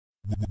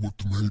What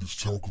the haters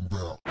talking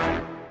about?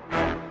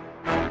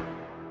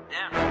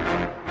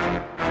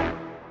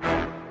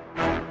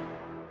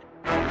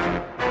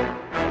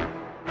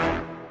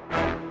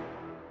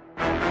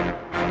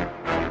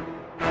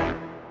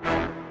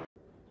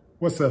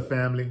 What's up,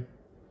 family?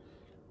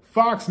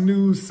 Fox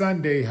News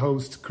Sunday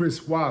host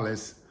Chris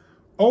Wallace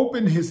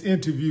opened his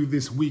interview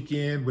this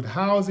weekend with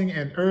Housing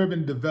and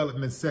Urban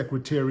Development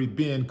Secretary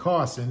Ben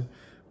Carson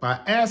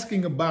by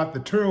asking about the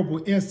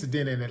terrible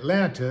incident in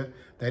Atlanta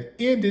that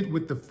ended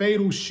with the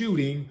fatal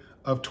shooting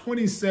of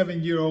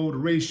 27-year-old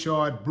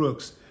Rayshard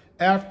Brooks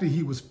after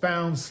he was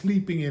found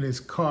sleeping in his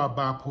car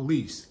by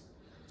police.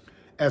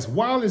 As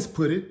Wallace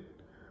put it,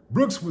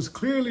 Brooks was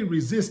clearly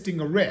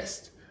resisting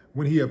arrest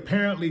when he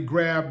apparently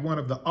grabbed one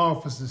of the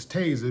officer's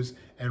tasers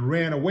and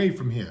ran away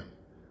from him.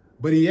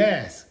 But he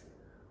asked,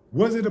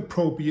 was it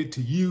appropriate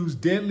to use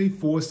deadly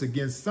force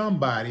against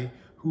somebody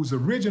whose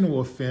original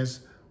offense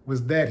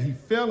was that he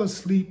fell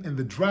asleep in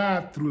the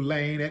drive-thru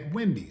lane at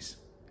Wendy's?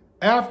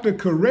 After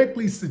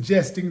correctly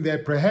suggesting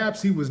that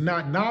perhaps he was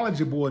not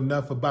knowledgeable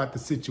enough about the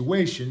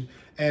situation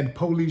and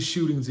police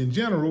shootings in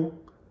general,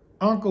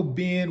 Uncle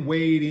Ben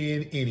weighed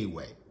in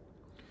anyway.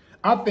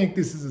 I think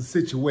this is a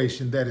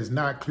situation that is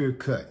not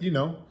clear-cut,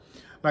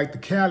 like the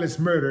callous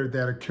murder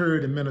that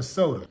occurred in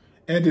Minnesota.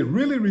 And it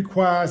really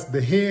requires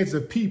the heads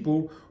of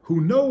people who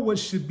know what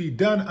should be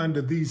done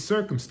under these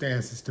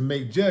circumstances to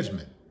make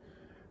judgment.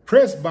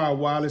 Pressed by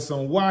Wallace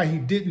on why he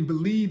didn't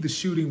believe the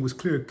shooting was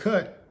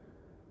clear-cut,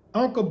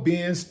 Uncle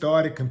Ben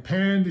started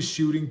comparing the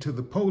shooting to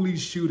the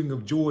police shooting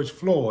of George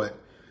Floyd,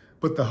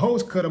 but the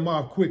host cut him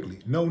off quickly.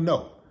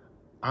 No,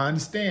 I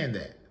understand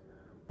that.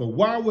 But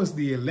why was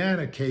the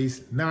Atlanta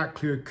case not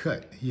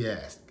clear-cut, he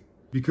asked.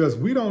 Because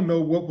we don't know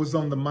what was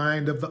on the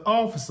mind of the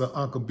officer,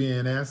 Uncle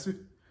Ben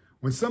answered.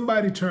 When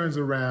somebody turns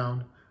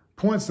around,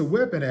 points a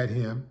weapon at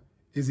him,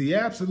 is he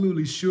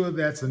absolutely sure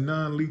that's a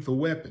non-lethal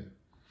weapon?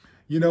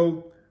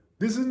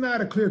 This is not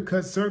a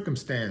clear-cut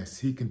circumstance,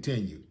 he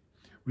continued,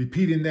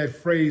 repeating that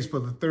phrase for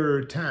the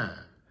third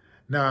time.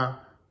 Now,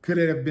 could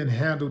it have been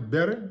handled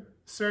better?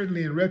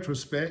 Certainly in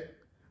retrospect,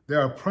 there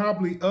are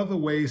probably other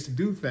ways to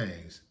do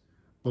things.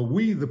 But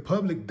we, the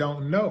public,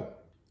 don't know.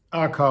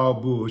 I call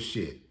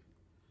bullshit.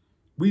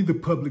 We, the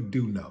public,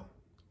 do know.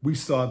 We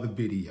saw the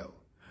video.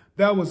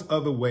 There was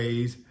other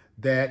ways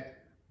that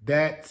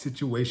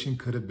situation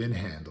could have been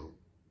handled.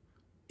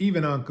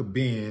 Even Uncle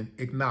Ben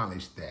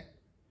acknowledged that.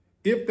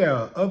 If there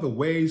are other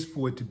ways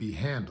for it to be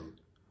handled,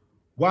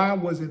 why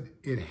wasn't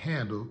it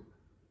handled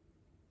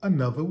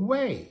another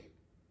way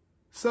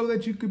so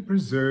that you could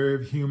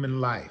preserve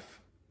human life?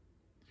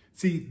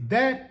 See,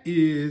 that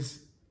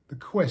is the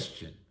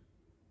question.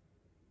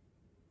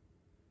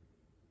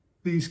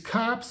 These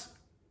cops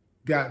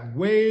got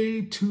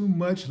way too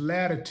much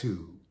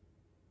latitude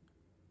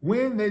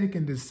when they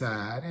can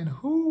decide and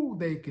who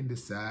they can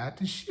decide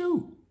to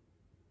shoot.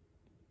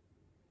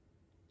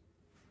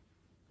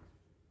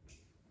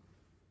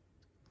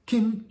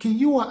 Can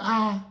you or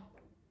I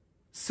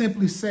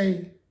simply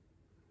say,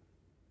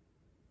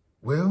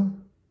 well,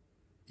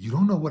 you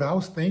don't know what I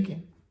was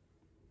thinking?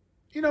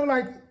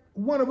 Like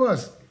one of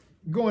us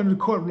going to the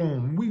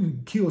courtroom, we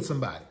can kill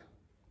somebody.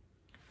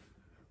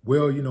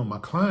 Well, my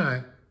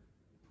client,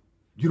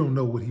 you don't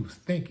know what he was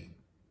thinking.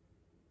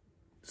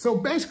 So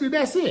basically,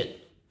 that's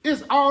it.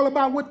 It's all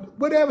about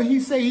whatever he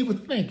say he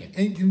was thinking.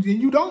 And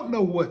you don't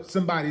know what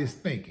somebody is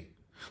thinking.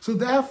 So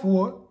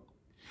therefore,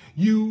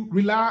 you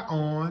rely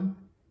on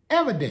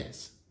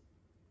evidence,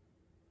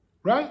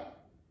 right?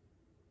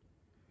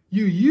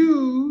 You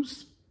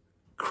use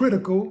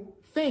critical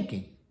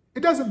thinking. It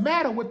doesn't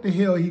matter what the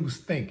hell he was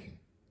thinking.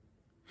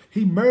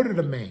 He murdered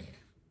a man.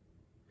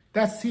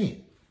 That's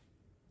it.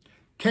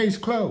 Case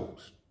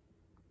closed.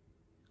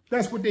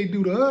 That's what they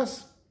do to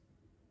us.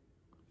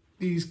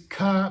 These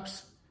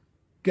cops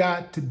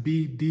got to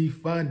be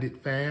defunded,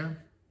 fam.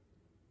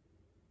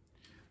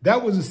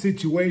 That was a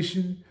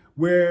situation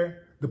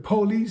where the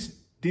police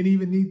didn't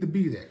even need to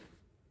be there.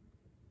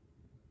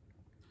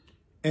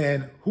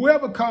 And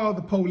whoever called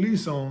the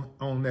police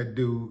on that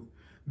dude,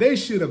 they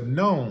should have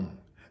known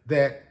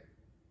that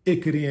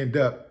it could end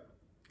up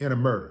in a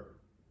murder.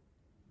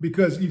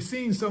 Because you've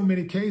seen so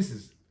many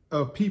cases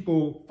of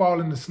people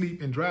falling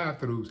asleep in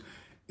drive-thrus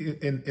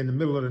in the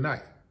middle of the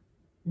night.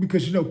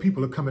 Because,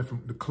 people are coming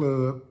from the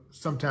club.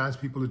 Sometimes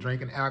people are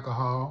drinking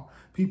alcohol.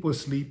 People are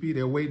sleepy.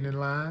 They're waiting in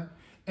line.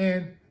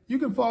 And you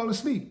can fall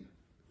asleep.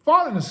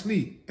 Falling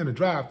asleep in a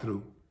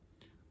drive-thru,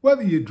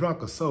 whether you're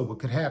drunk or sober,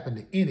 could happen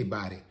to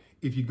anybody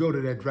if you go to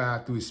that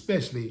drive-thru,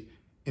 especially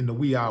in the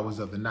wee hours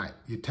of the night.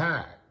 You're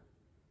tired.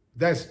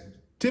 That's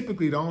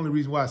typically the only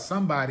reason why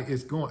somebody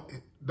would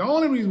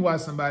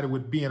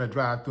be in a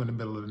drive-thru in the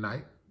middle of the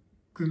night.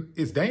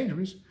 It's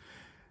dangerous.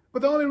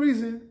 But the only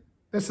reason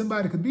that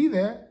somebody could be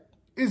there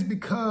is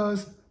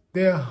because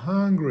they're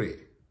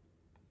hungry.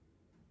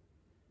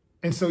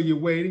 And so you're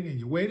waiting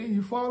and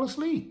you fall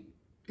asleep.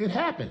 It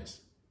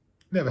happens.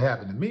 Never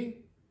happened to me.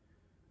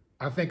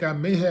 I think I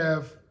may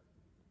have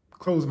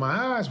closed my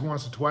eyes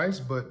once or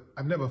twice, but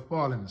I've never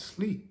fallen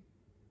asleep.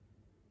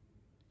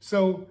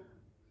 So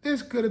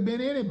This could have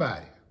been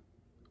anybody.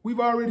 We've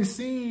already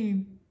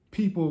seen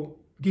people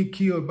get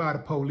killed by the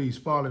police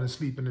falling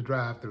asleep in the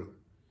drive-thru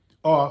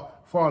or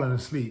falling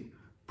asleep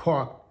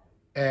parked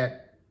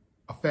at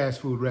a fast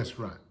food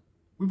restaurant.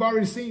 We've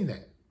already seen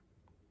that.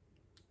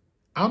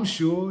 I'm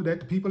sure that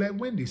the people at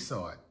Wendy's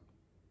saw it.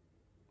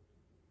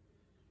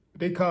 But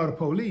they called the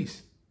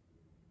police.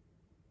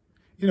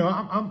 You know,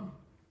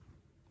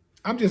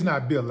 I'm just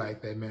not built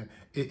like that, man.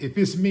 If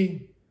it's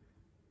me,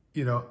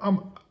 you know,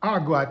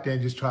 I'll go out there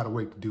and just try to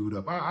wake the dude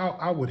up.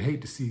 I would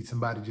hate to see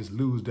somebody just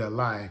lose their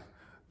life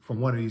from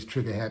one of these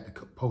trigger-happy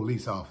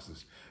police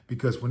officers.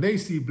 Because when they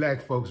see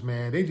black folks,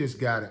 man, they just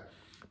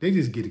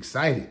get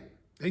excited.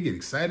 They get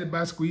excited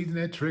by squeezing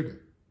that trigger.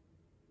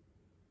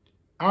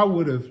 I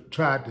would have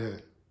tried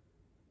to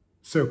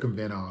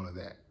circumvent all of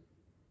that.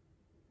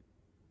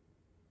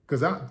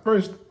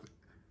 Because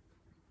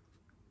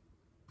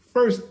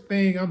first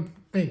thing I'm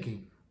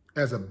thinking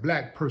as a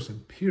black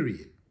person,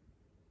 period,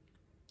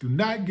 do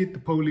not get the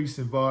police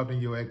involved in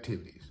your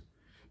activities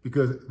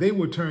because they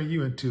will turn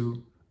you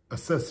into a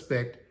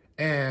suspect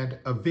and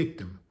a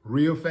victim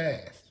real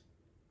fast.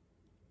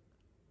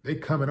 They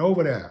coming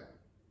over there.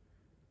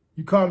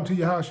 You call them to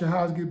your house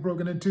get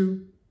broken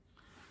into.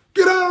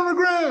 Get out on the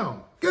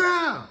ground. Get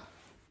out.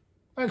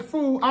 Like,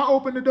 fool, I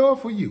opened the door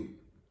for you.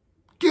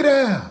 Get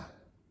out.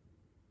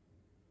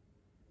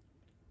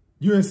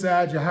 You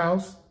inside your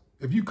house.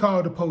 If you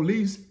call the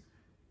police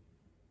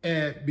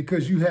and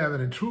because you have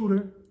an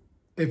intruder,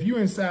 if you're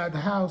inside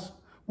the house,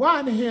 why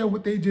in the hell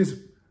would they just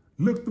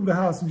look through the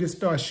house and just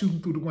start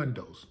shooting through the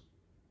windows?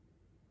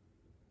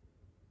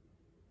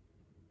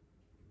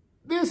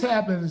 This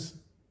happens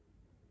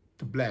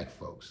to black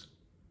folks.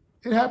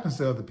 It happens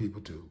to other people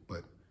too,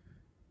 but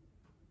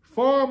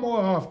far more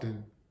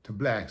often to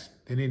blacks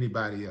than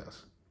anybody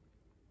else.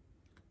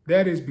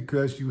 That is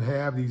because you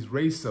have these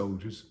race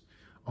soldiers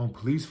on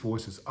police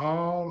forces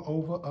all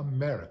over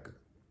America.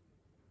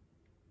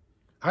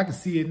 I can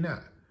see it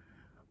now.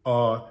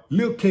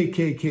 Little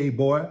KKK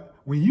boy,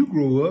 when you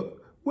grow up,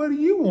 what do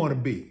you want to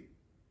be?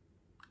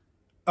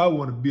 I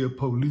want to be a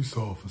police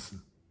officer.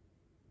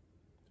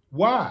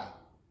 Why?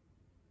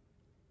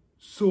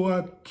 So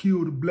I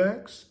kill the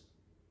blacks,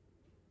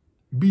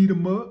 beat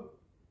them up,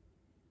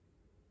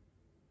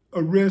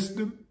 arrest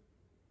them.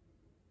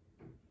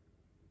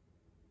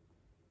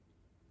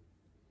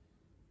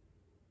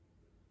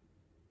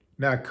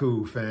 Not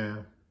cool,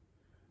 fam.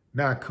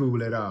 Not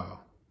cool at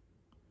all.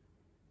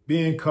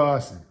 Being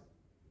Carson,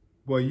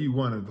 boy, you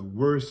one of the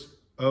worst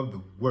of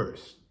the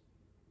worst.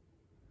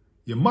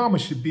 Your mama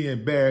should be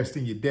embarrassed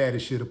and your daddy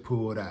should have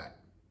pulled out.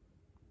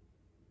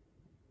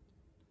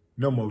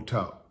 No more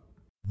talk.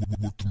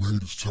 What the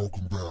haters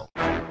talking about?